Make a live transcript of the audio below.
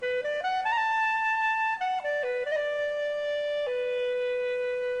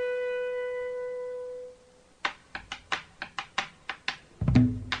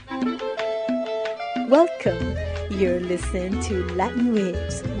Welcome. You're listening to Latin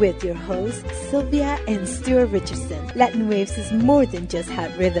Waves with your hosts, Sylvia and Sylvia Richardson. Latin Waves is more than just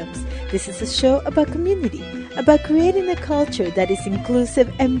hot rhythms. This is a show about community, about creating a culture that is inclusive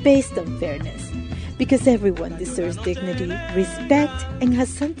and based on fairness. Because everyone deserves dignity, respect, and has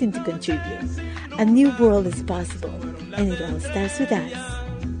something to contribute. A new world is possible, and it all starts with us.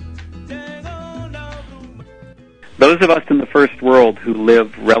 Those of us in the first world who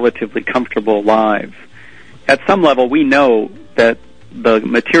live relatively comfortable lives, at some level we know that the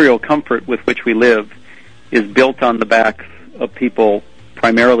material comfort with which we live is built on the backs of people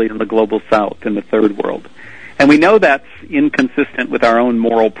primarily in the global south, in the third world. And we know that's inconsistent with our own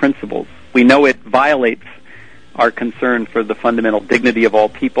moral principles. We know it violates our concern for the fundamental dignity of all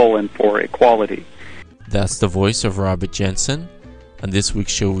people and for equality. That's the voice of Robert Jensen. On this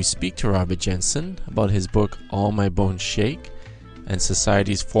week's show, we speak to Robert Jensen about his book, All My Bones Shake, and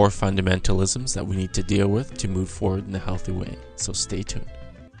society's 4 fundamentalisms that we need to deal with to move forward in a healthy way. So stay tuned.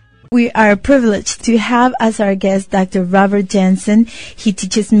 We are privileged to have as our guest Dr. Robert Jensen. He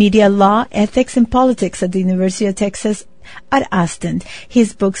teaches media law, ethics, and politics at the University of Texas at Austin.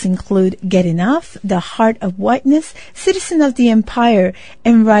 His books include Get Enough, The Heart of Whiteness, Citizen of the Empire,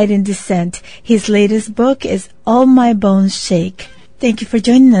 and Right in Dissent. His latest book is All My Bones Shake. Thank you for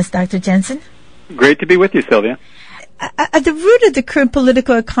joining us, Dr. Jensen. Great to be with you, Sylvia. At the root of the current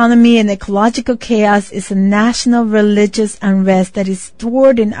political economy and ecological chaos is a national religious unrest that is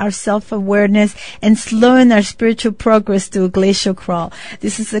thwarting our self-awareness and slowing our spiritual progress to a glacial crawl.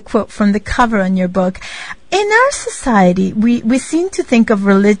 This is a quote from the cover on your book. In our society, we seem to think of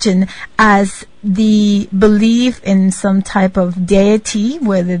religion as the belief in some type of deity,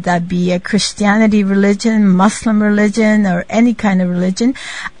 whether that be a Christianity religion, Muslim religion, or any kind of religion.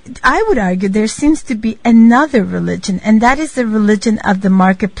 I would argue there seems to be another religion, and that is the religion of the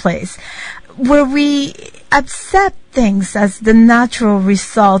marketplace, where we accept things as the natural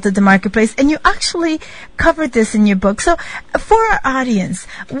result of the marketplace. And you actually covered this in your book. So for our audience,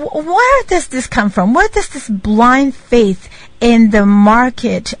 where does this come from? Where does this blind faith in the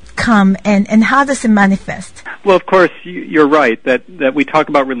market come, and how does it manifest? Well, of course, you're right that we talk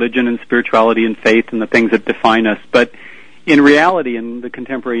about religion and spirituality and faith and the things that define us. But in reality, in the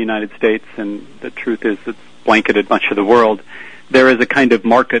contemporary United States, and the truth is it's blanketed much of the world, there is a kind of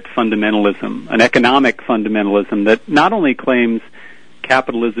market fundamentalism, an economic fundamentalism that not only claims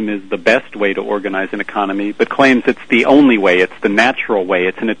capitalism is the best way to organize an economy, but claims it's the only way, it's the natural way.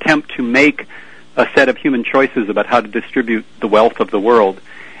 It's an attempt to make a set of human choices about how to distribute the wealth of the world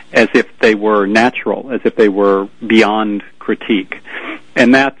as if they were natural, as if they were beyond critique.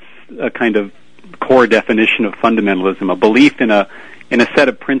 And that's a kind of core definition of fundamentalism, a belief in a set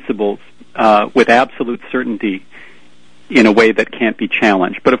of principles with absolute certainty in a way that can't be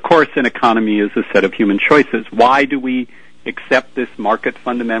challenged. But of course, an economy is a set of human choices. Why do we accept this market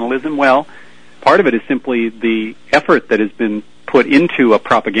fundamentalism? Well, part of it is simply the effort that has been put into a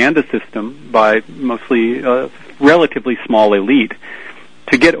propaganda system by mostly a relatively small elite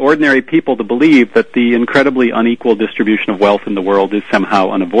to get ordinary people to believe that the incredibly unequal distribution of wealth in the world is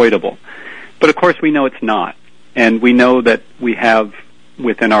somehow unavoidable. But of course, we know it's not. And we know that we have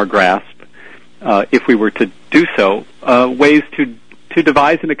within our grasp, if we were to do so, ways to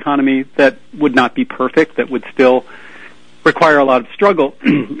devise an economy that would not be perfect, that would still require a lot of struggle,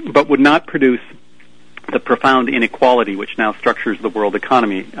 but would not produce the profound inequality which now structures the world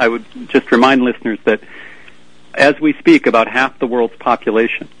economy. I would just remind listeners that as we speak, about half the world's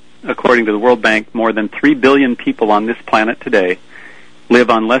population, according to the World Bank, more than 3 billion people on this planet today live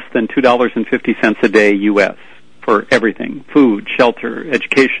on less than $2.50 a day U.S. for everything: food, shelter,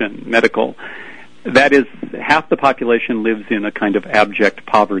 education, medical. That is, half the population lives in a kind of abject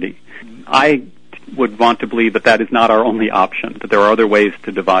poverty. I would want to believe that that is not our only option, that there are other ways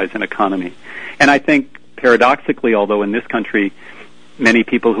to devise an economy. And I think, paradoxically, although in this country many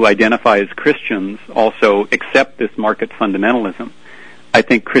people who identify as Christians also accept this market fundamentalism, I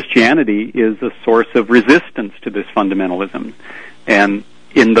think Christianity is a source of resistance to this fundamentalism. And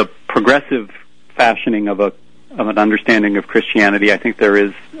in the progressive fashioning of an understanding of Christianity, I think there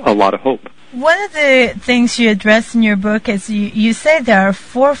is a lot of hope. One of the things you address in your book is you say there are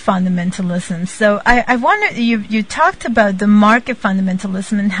 4 fundamentalisms. So I wonder, you talked about the market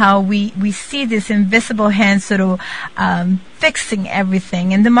fundamentalism and how we see this invisible hand sort of fixing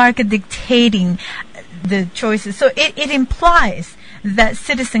everything and the market dictating the choices. So it implies that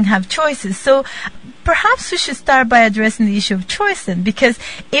citizens have choices. So perhaps we should start by addressing the issue of choice then, because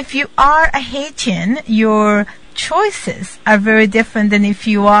if you are a Haitian, your choices are very different than if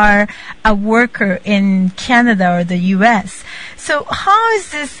you are a worker in Canada or the U.S. So how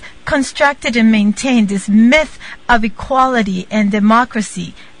is this constructed and maintained this myth of equality and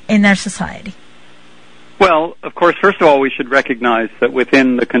democracy in our society? Well, of course, first of all, we should recognize that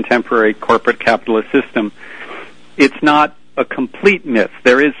within the contemporary corporate capitalist system, it's not a complete myth.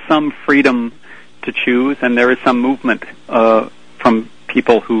 There is some freedom to choose, and there is some movement from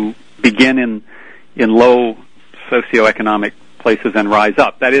people who begin in low socioeconomic places and rise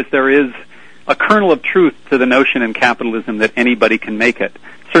up. That is, there is a kernel of truth to the notion in capitalism that anybody can make it.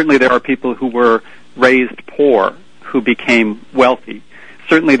 Certainly there are people who were raised poor who became wealthy.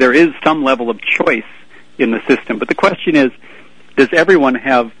 Certainly there is some level of choice in the system. But the question is, does everyone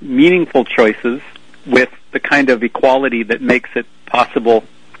have meaningful choices with the kind of equality that makes it possible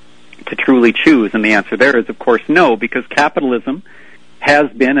to truly choose? And the answer there is, of course, no, because capitalism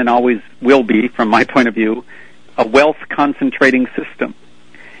has been and always will be, from my point of view, a wealth-concentrating system.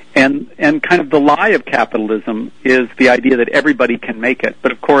 And kind of the lie of capitalism is the idea that everybody can make it.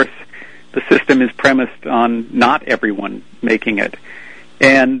 But, of course, the system is premised on not everyone making it.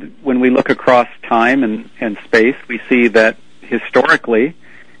 And when we look across time and space, we see that historically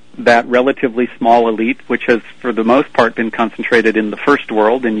that relatively small elite, which has for the most part been concentrated in the first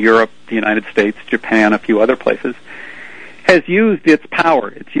world, in Europe, the United States, Japan, a few other places, has used its power.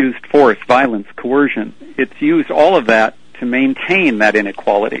 It's used force, violence, coercion. It's used all of that to maintain that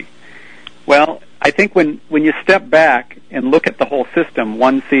inequality. Well, I think when you step back and look at the whole system,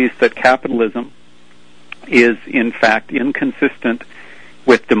 one sees that capitalism is in fact inconsistent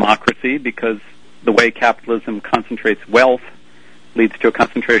with democracy, because the way capitalism concentrates wealth leads to a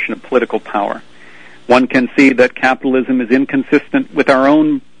concentration of political power. One can see that capitalism is inconsistent with our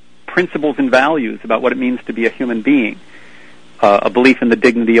own principles and values about what it means to be a human being, a belief in the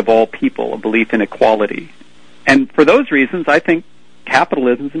dignity of all people, a belief in equality. And for those reasons, I think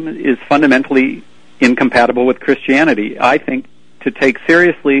capitalism is fundamentally incompatible with Christianity. I think to take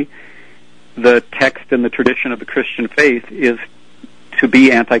seriously the text and the tradition of the Christian faith is to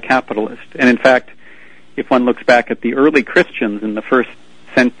be anti-capitalist. And in fact, if one looks back at the early Christians in the first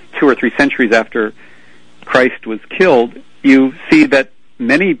 2 or 3 centuries after Christ was killed, you see that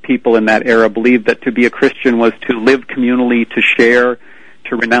many people in that era believed that to be a Christian was to live communally, to share,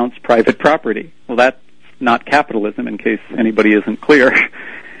 to renounce private property. Well, that's not capitalism, in case anybody isn't clear.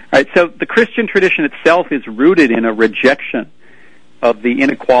 Right, so the Christian tradition itself is rooted in a rejection of the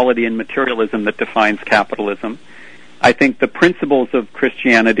inequality and materialism that defines capitalism. I think the principles of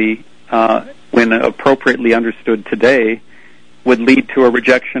Christianity, when appropriately understood today, would lead to a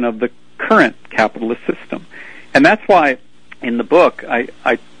rejection of the current capitalist system. And that's why in the book I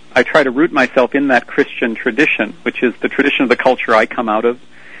try to root myself in that Christian tradition, which is the tradition of the culture I come out of.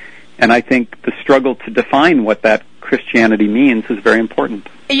 And I think the struggle to define what that Christianity means is very important.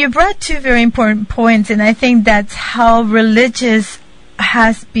 You brought 2 very important points, and I think that's how religious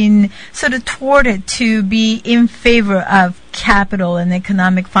has been sort of thwarted to be in favor of capital and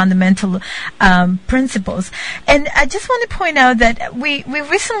economic fundamental principles. And I just want to point out that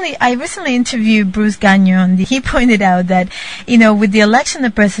I recently interviewed Bruce Gagnon. He pointed out that, with the election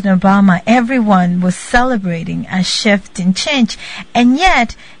of President Obama, everyone was celebrating a shift in change. And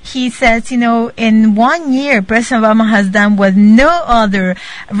yet, he says, in 1 year, President Obama has done what no other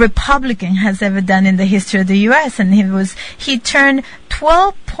Republican has ever done in the history of the U.S. And he turned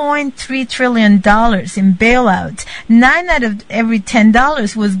 $12.3 trillion in bailouts. 9 out of every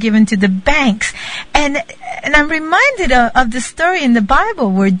 $10 was given to the banks. And I'm reminded of the story in the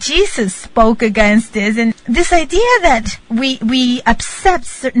Bible where Jesus spoke against this. And this idea that we accept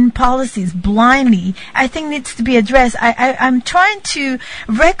certain policies blindly, I think needs to be addressed. I'm trying to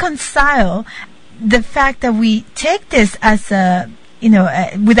reconcile the fact that we take this as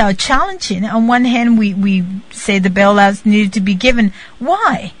without challenging. On one hand, we say the bailouts needed to be given.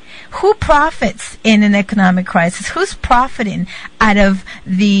 Why? Who profits in an economic crisis? Who's profiting out of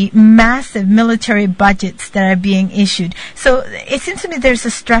the massive military budgets that are being issued? So it seems to me there's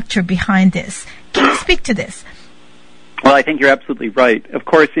a structure behind this. Can you speak to this? Well, I think you're absolutely right. Of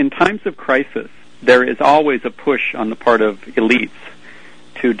course, in times of crisis, there is always a push on the part of elites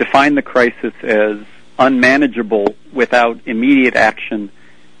to define the crisis as unmanageable without immediate action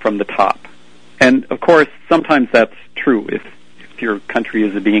from the top. And, of course, sometimes that's true. If your country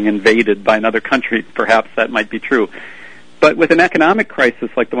is being invaded by another country, perhaps that might be true. But with an economic crisis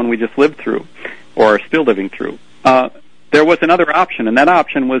like the one we just lived through, or are still living through, there was another option, and that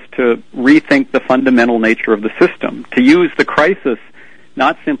option was to rethink the fundamental nature of the system, to use the crisis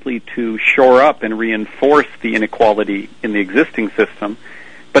not simply to shore up and reinforce the inequality in the existing system,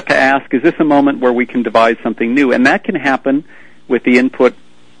 but to ask, is this a moment where we can devise something new? And that can happen with the input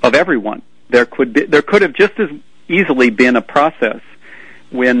of everyone. There could have just as easily been a process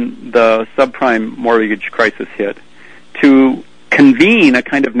when the subprime mortgage crisis hit, to convene a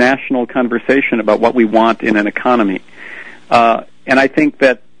kind of national conversation about what we want in an economy. And I think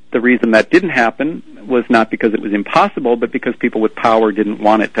that the reason that didn't happen was not because it was impossible, but because people with power didn't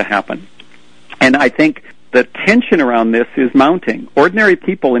want it to happen. And I think the tension around this is mounting. Ordinary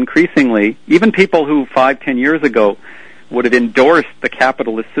people increasingly, even people who 5-10 years ago would have endorsed the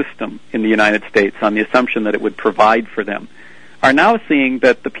capitalist system in the United States on the assumption that it would provide for them, are now seeing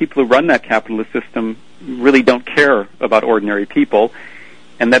that the people who run that capitalist system really don't care about ordinary people,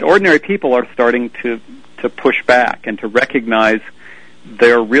 and that ordinary people are starting to push back and to recognize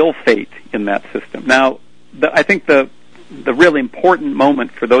their real fate in that system. Now, I think the really important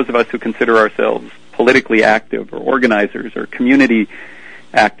moment for those of us who consider ourselves politically active or organizers or community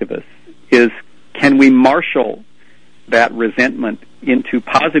activists is, can we marshal that resentment into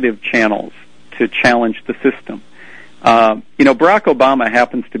positive channels to challenge the system? Barack Obama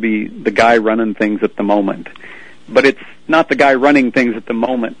happens to be the guy running things at the moment, but it's not the guy running things at the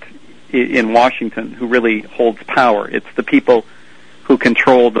moment in Washington who really holds power. It's the people who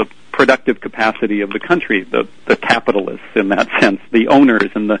control the productive capacity of the country, the capitalists in that sense, the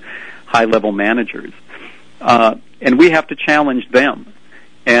owners and the high-level managers. And we have to challenge them.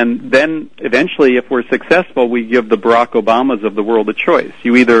 And then eventually, if we're successful, we give the Barack Obamas of the world a choice.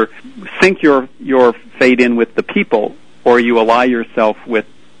 You either sink your fate in with the people, or you ally yourself with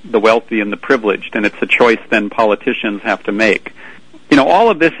the wealthy and the privileged, and it's a choice then politicians have to make. All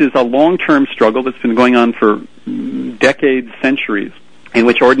of this is a long-term struggle that's been going on for decades, centuries, in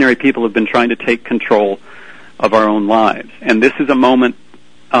which ordinary people have been trying to take control of our own lives. And this is a moment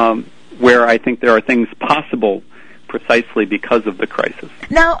where I think there are things possible precisely because of the crisis.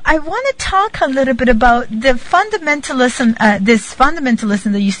 Now, I want to talk a little bit about the fundamentalism, this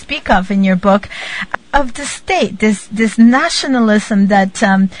fundamentalism that you speak of in your book, of the state, this nationalism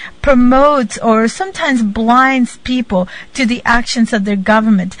that promotes or sometimes blinds people to the actions of their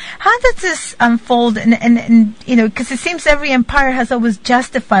government. How does this unfold? And because it seems every empire has always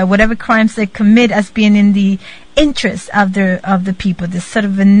justified whatever crimes they commit as being in the interest of the people. This sort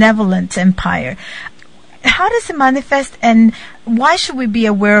of benevolent empire. How does it manifest, and why should we be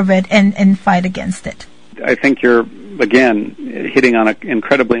aware of it and fight against it? I think you're, again, hitting on an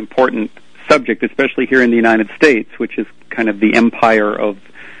incredibly important subject, especially here in the United States, which is kind of the empire of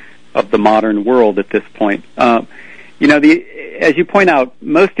the modern world at this point. As you point out,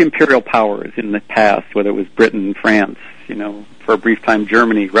 most imperial powers in the past, whether it was Britain, France, for a brief time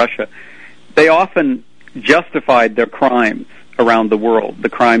Germany, Russia, they often justified their crimes around the world, the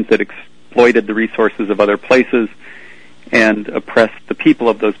crimes that exploited the resources of other places and oppressed the people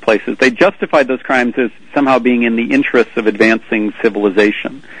of those places. They justified those crimes as somehow being in the interests of advancing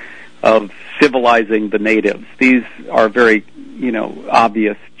civilization, of civilizing the natives. These are very,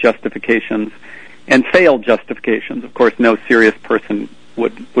 obvious justifications and failed justifications. Of course, no serious person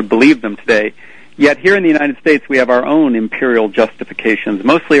would believe them today. Yet here in the United States, we have our own imperial justifications,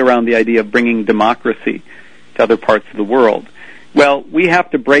 mostly around the idea of bringing democracy to other parts of the world. Well, we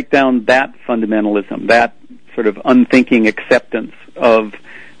have to break down that fundamentalism, that sort of unthinking acceptance of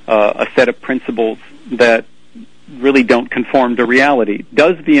a set of principles that really don't conform to reality.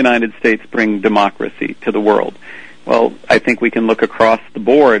 Does the United States bring democracy to the world? Well, I think we can look across the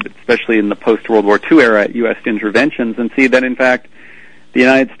board, especially in the post-World War II era, at U.S. interventions and see that, in fact, the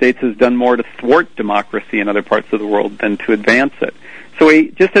United States has done more to thwart democracy in other parts of the world than to advance it. So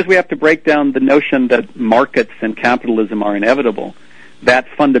just as we have to break down the notion that markets and capitalism are inevitable, that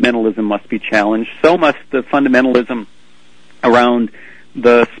fundamentalism must be challenged. So must the fundamentalism around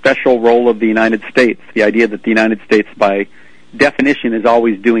the special role of the United States, the idea that the United States, by definition, is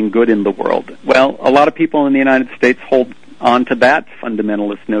always doing good in the world. Well, a lot of people in the United States hold on to that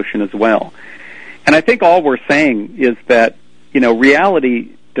fundamentalist notion as well. And I think all we're saying is that,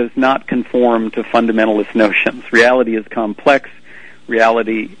 reality does not conform to fundamentalist notions. Reality is complex.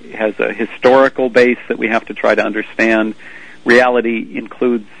 Reality has a historical base that we have to try to understand. Reality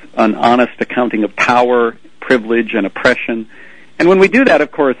includes an honest accounting of power, privilege, and oppression. And when we do that,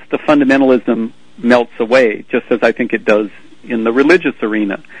 of course, the fundamentalism melts away, just as I think it does in the religious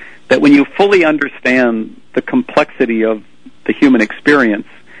arena. That when you fully understand the complexity of the human experience,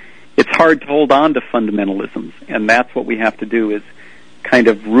 it's hard to hold on to fundamentalisms. And that's what we have to do, is kind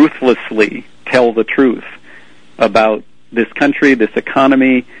of ruthlessly tell the truth about this country, this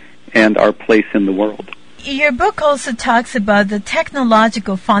economy, and our place in the world. Your book also talks about the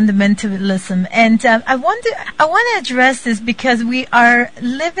technological fundamentalism, and I want to address this because we are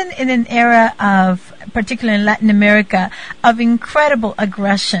living in an era of particularly in Latin America, of incredible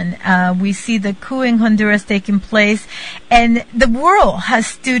aggression. We see the coup in Honduras taking place, and the world has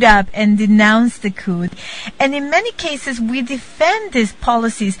stood up and denounced the coup. And in many cases, we defend these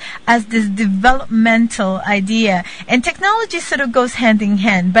policies as this developmental idea. And technology sort of goes hand in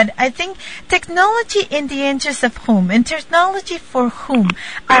hand. But I think technology in the interest of whom? And technology for whom?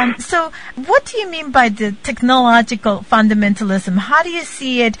 So what do you mean by the technological fundamentalism? How do you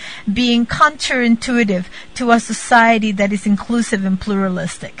see it being counterintuitive to a society that is inclusive and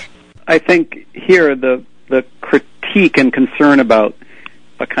pluralistic? I think here the critique and concern about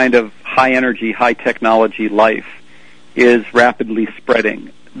a kind of high-energy, high-technology life is rapidly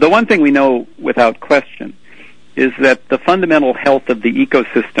spreading. The one thing we know without question is that the fundamental health of the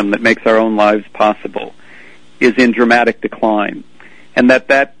ecosystem that makes our own lives possible is in dramatic decline, and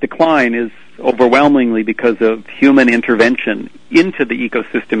that decline is overwhelmingly because of human intervention into the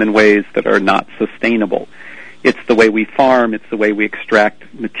ecosystem in ways that are not sustainable. It's the way we farm, it's the way we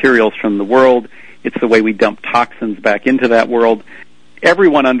extract materials from the world, it's the way we dump toxins back into that world.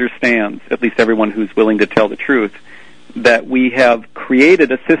 Everyone understands, at least everyone who's willing to tell the truth, that we have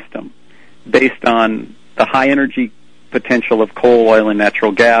created a system based on the high energy potential of coal, oil, and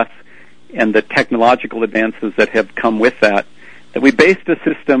natural gas and the technological advances that have come with that we based a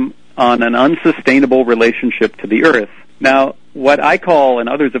system on an unsustainable relationship to the earth. Now, what I call, and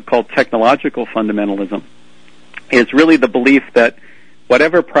others have called, technological fundamentalism is really the belief that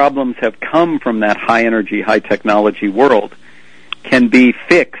whatever problems have come from that high energy, high technology world can be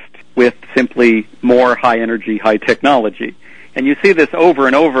fixed with simply more high energy, high technology. And you see this over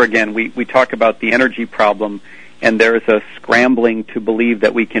and over again. We talk about the energy problem, and there's a scrambling to believe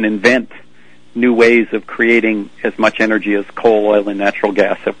that we can invent new ways of creating as much energy as coal, oil, and natural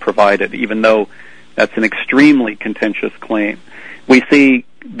gas have provided, even though that's an extremely contentious claim. We see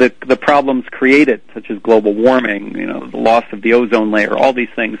the problems created, such as global warming, the loss of the ozone layer, all these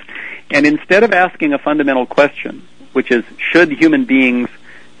things. And instead of asking a fundamental question, which is, should human beings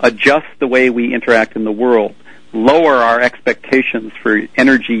adjust the way we interact in the world, lower our expectations for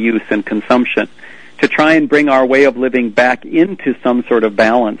energy use and consumption, to try and bring our way of living back into some sort of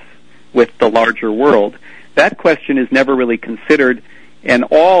balance with the larger world, that question is never really considered, and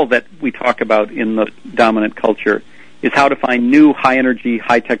all that we talk about in the dominant culture is how to find new high-energy,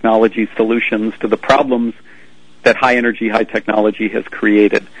 high-technology solutions to the problems that high-energy, high-technology has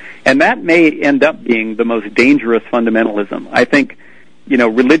created. And that may end up being the most dangerous fundamentalism. I think,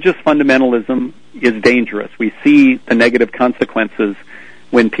 religious fundamentalism is dangerous. We see the negative consequences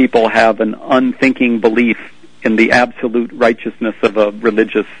when people have an unthinking belief in the absolute righteousness of a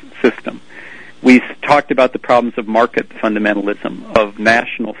religious system. We talked about the problems of market fundamentalism, of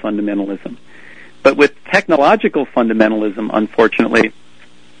national fundamentalism. But with technological fundamentalism, unfortunately,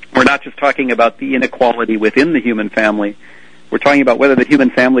 we're not just talking about the inequality within the human family. We're talking about whether the human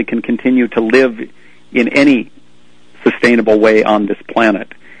family can continue to live in any sustainable way on this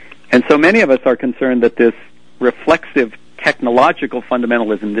planet. And so many of us are concerned that this reflexive technological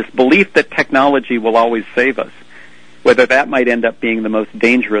fundamentalism, this belief that technology will always save us, whether that might end up being the most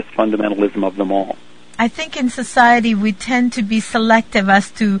dangerous fundamentalism of them all. I think in society we tend to be selective as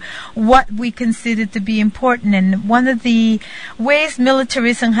to what we consider to be important. And one of the ways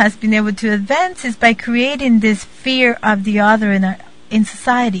militarism has been able to advance is by creating this fear of the other in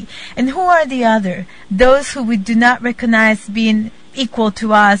society. And who are the other? Those who we do not recognize being equal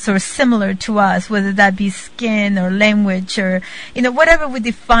to us or similar to us, whether that be skin or language or, whatever we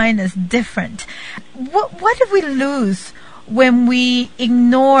define as different. What do we lose when we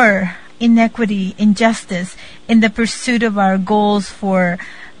ignore inequity, injustice in the pursuit of our goals for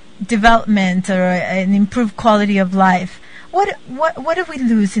development or an improved quality of life? What do we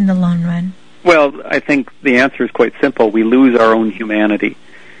lose in the long run? Well, I think the answer is quite simple. We lose our own humanity.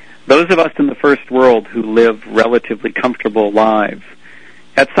 Those of us in the first world who live relatively comfortable lives,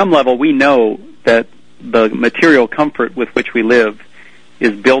 at some level we know that the material comfort with which we live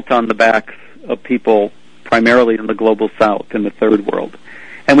is built on the backs of people primarily in the global south, in the third world.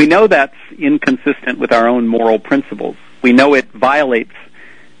 And we know that's inconsistent with our own moral principles. We know it violates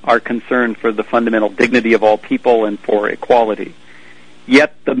our concern for the fundamental dignity of all people and for equality.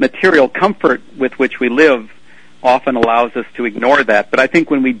 Yet the material comfort with which we live often allows us to ignore that. But I think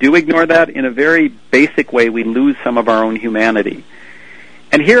when we do ignore that, in a very basic way, we lose some of our own humanity.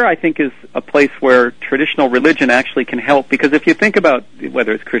 And here, I think, is a place where traditional religion actually can help, because if you think about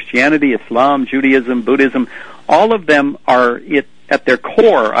whether it's Christianity, Islam, Judaism, Buddhism, all of them are, at their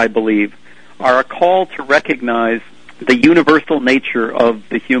core, I believe, are a call to recognize the universal nature of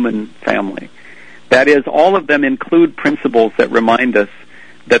the human family. That is, all of them include principles that remind us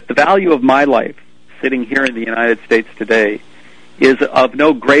that the value of my life sitting here in the United States today is of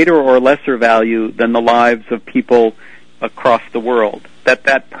no greater or lesser value than the lives of people across the world.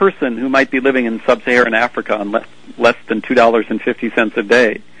 That person who might be living in sub-Saharan Africa on less than $2.50 a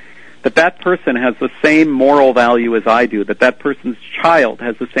day, that person has the same moral value as I do, that person's child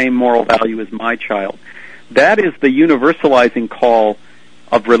has the same moral value as my child. That is the universalizing call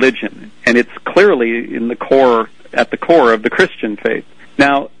of religion, and it's clearly at the core of the Christian faith.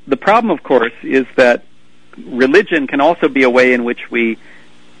 Now, the problem, of course, is that religion can also be a way in which we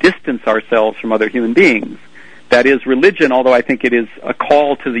distance ourselves from other human beings. That is, religion, although I think it is a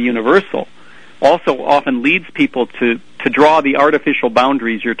call to the universal, also often leads people to draw the artificial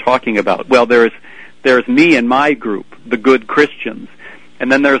boundaries you're talking about. Well, there's me and my group, the good Christians,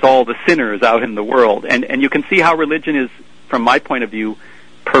 and then there's all the sinners out in the world. And you can see how religion is, from my point of view,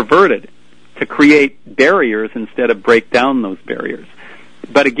 perverted to create barriers instead of break down those barriers.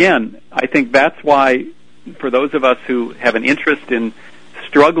 But again, I think that's why, for those of us who have an interest in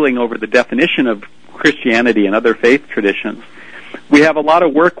struggling over the definition of Christianity and other faith traditions, we have a lot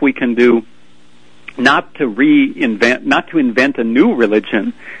of work we can do not to invent a new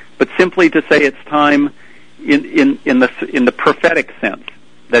religion, but simply to say it's time in the prophetic sense,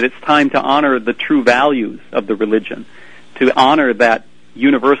 that it's time to honor the true values of the religion, to honor that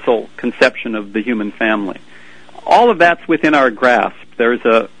universal conception of the human family. All of that's within our grasp. There's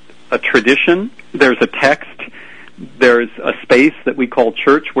a tradition, there's a text, there's a space that we call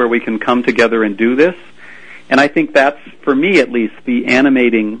church where we can come together and do this. And I think that's, for me at least, the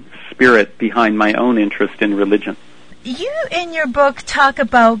animating spirit behind my own interest in religion. You, in your book, talk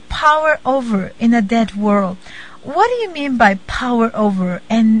about power over in a dead world. What do you mean by power over,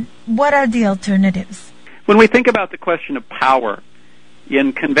 and what are the alternatives? When we think about the question of power,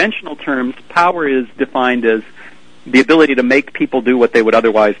 in conventional terms, power is defined as the ability to make people do what they would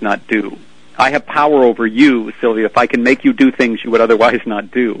otherwise not do. I have power over you, Sylvia, if I can make you do things you would otherwise not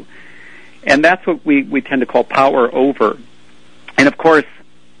do. And that's what we tend to call power over. And of course,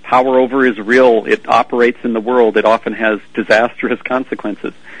 power over is real. It operates in the world. It often has disastrous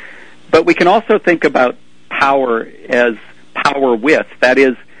consequences. But we can also think about power as power with. That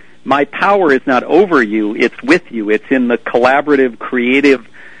is, my power is not over you, it's with you. It's in the collaborative, creative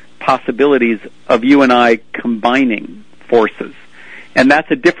possibilities of you and I combining forces. And that's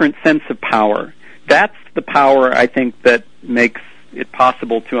a different sense of power. That's the power, I think, that makes it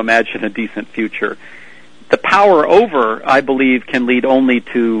possible to imagine a decent future. The power over, I believe, can lead only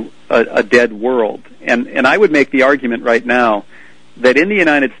to a dead world. And I would make the argument right now that in the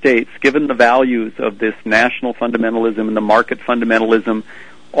United States, given the values of this national fundamentalism and the market fundamentalism,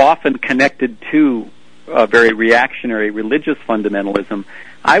 often connected to very reactionary religious fundamentalism,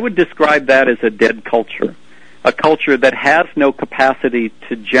 I would describe that as a dead culture, a culture that has no capacity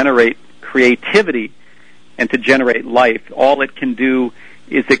to generate creativity and to generate life. All it can do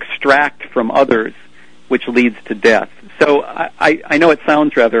is extract from others, which leads to death. So I know it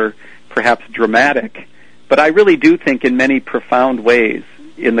sounds rather perhaps dramatic, but I really do think in many profound ways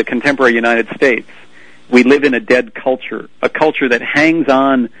in the contemporary United States, we live in a dead culture, a culture that hangs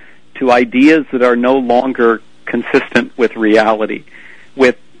on to ideas that are no longer consistent with reality,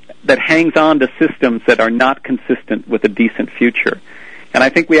 that hangs on to systems that are not consistent with a decent future. And I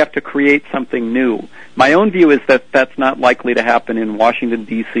think we have to create something new. My own view is that that's not likely to happen in Washington,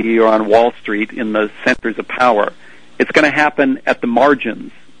 D.C. or on Wall Street in the centers of power. It's going to happen at the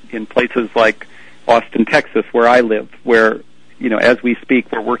margins in places like Austin, Texas, where I live, where, as we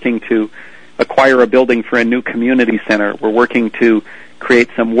speak, we're working to acquire a building for a new community center. We're working to create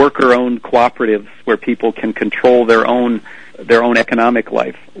some worker-owned cooperatives where people can control their own economic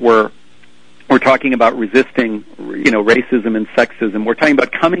life. We're talking about resisting, racism and sexism. We're talking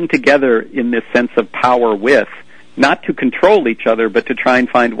about coming together in this sense of power with, not to control each other, but to try and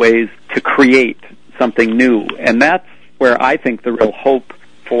find ways to create something new. And that's where I think the real hope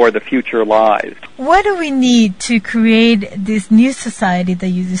for the future lies. What do we need to create this new society that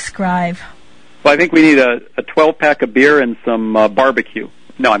you describe? Well, I think we need a 12-pack of beer and some barbecue.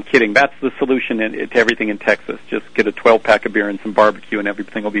 No, I'm kidding. That's the solution to everything in Texas. Just get a 12-pack of beer and some barbecue and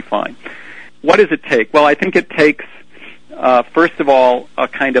everything will be fine. What does it take? Well, I think it takes, first of all, a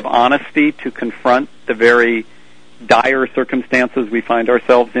kind of honesty to confront the very dire circumstances we find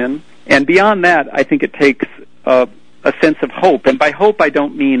ourselves in. And beyond that, I think it takes a sense of hope. And by hope, I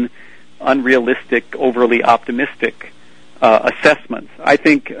don't mean unrealistic, overly optimistic assessments. I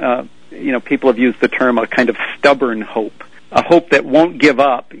think, people have used the term a kind of stubborn hope, a hope that won't give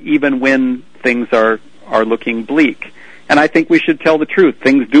up even when things are looking bleak. And I think we should tell the truth.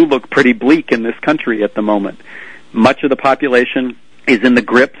 Things do look pretty bleak in this country at the moment. Much of the population is in the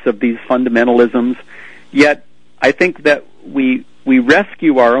grips of these fundamentalisms. Yet I think that we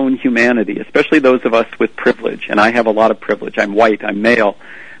rescue our own humanity, especially those of us with privilege, and I have a lot of privilege. I'm white, I'm male,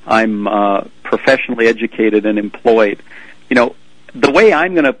 I'm professionally educated and employed. You know, the way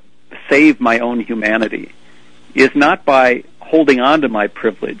I'm going to save my own humanity is not by holding on to my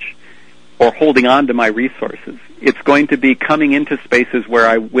privilege or holding on to my resources. It's going to be coming into spaces where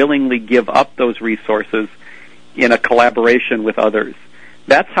I willingly give up those resources in a collaboration with others.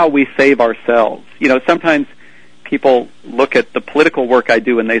 That's how we save ourselves. You know, sometimes people look at the political work I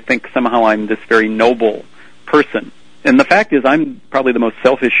do and they think somehow I'm this very noble person. And the fact is, I'm probably the most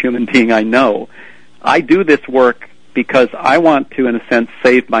selfish human being I know. I do this work because I want to, in a sense,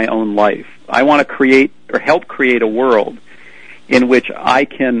 save my own life. I want to create or help create a world in which I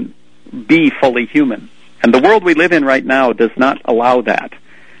can be fully human. And the world we live in right now does not allow that.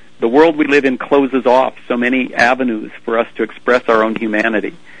 The world we live in closes off so many avenues for us to express our own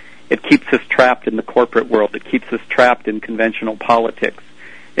humanity. It keeps us trapped in the corporate world. It keeps us trapped in conventional politics.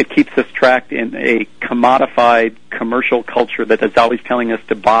 It keeps us trapped in a commodified commercial culture that is always telling us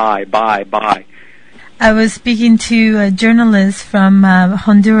to buy, buy, buy. I was speaking to a journalist from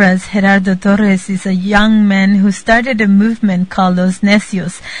Honduras. Gerardo Torres is a young man who started a movement called Los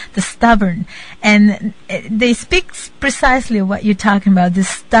Necios, the stubborn. And they speak precisely of what you're talking about, this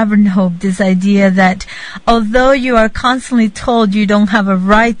stubborn hope, this idea that although you are constantly told you don't have a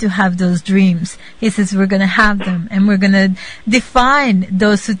right to have those dreams, he says we're going to have them, and we're going to define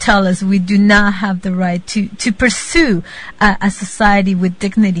those who tell us we do not have the right to pursue a society with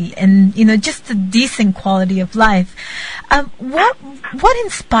dignity and, you know, just a decent quality of life. What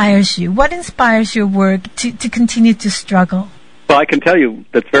inspires you? What inspires your work to continue to struggle? Well, I can tell you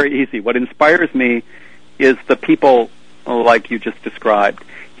that's very easy. What inspires me is the people like you just described.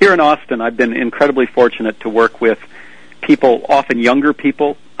 Here in Austin, I've been incredibly fortunate to work with people, often younger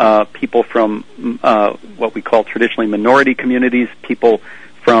people, people from what we call traditionally minority communities, people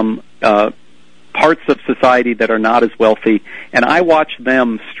from parts of society that are not as wealthy, and I watch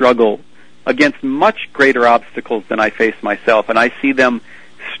them struggle against much greater obstacles than I face myself, and I see them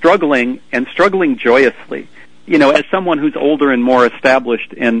struggling and struggling joyously. You know, as someone who's older and more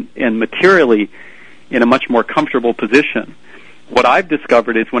established and materially in a much more comfortable position, what I've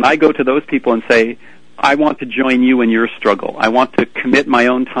discovered is when I go to those people and say, I want to join you in your struggle, I want to commit my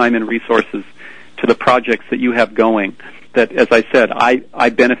own time and resources to the projects that you have going, that, as I said, I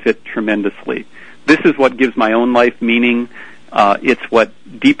benefit tremendously. This is what gives my own life meaning. It's what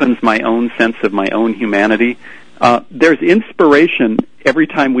deepens my own sense of my own humanity. There's inspiration every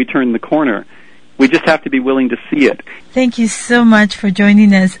time we turn the corner. We just have to be willing to see it. Thank you so much for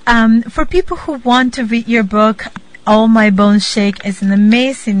joining us. For people who want to read your book, All My Bones Shake is an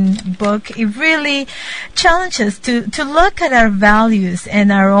amazing book. It really challenges to look at our values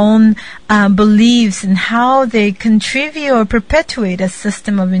and our own beliefs and how they contribute or perpetuate a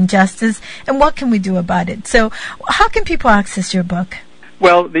system of injustice, and what can we do about it. So how can people access your book?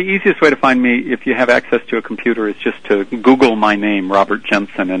 Well, the easiest way to find me, if you have access to a computer, is just to Google my name, Robert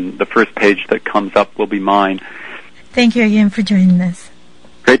Jensen, and the first page that comes up will be mine. Thank you again for joining us.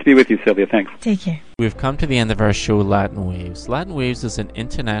 Great to be with you, Sylvia. Thanks. Take care. We've come to the end of our show, Latin Waves. Latin Waves is an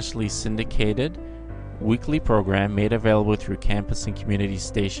internationally syndicated weekly program made available through campus and community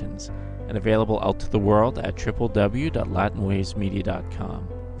stations and available out to the world at www.latinwavesmedia.com.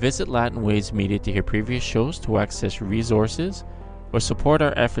 Visit Latin Waves Media to hear previous shows, to access resources, or support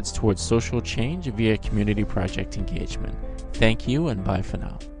our efforts towards social change via community project engagement. Thank you, and bye for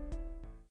now.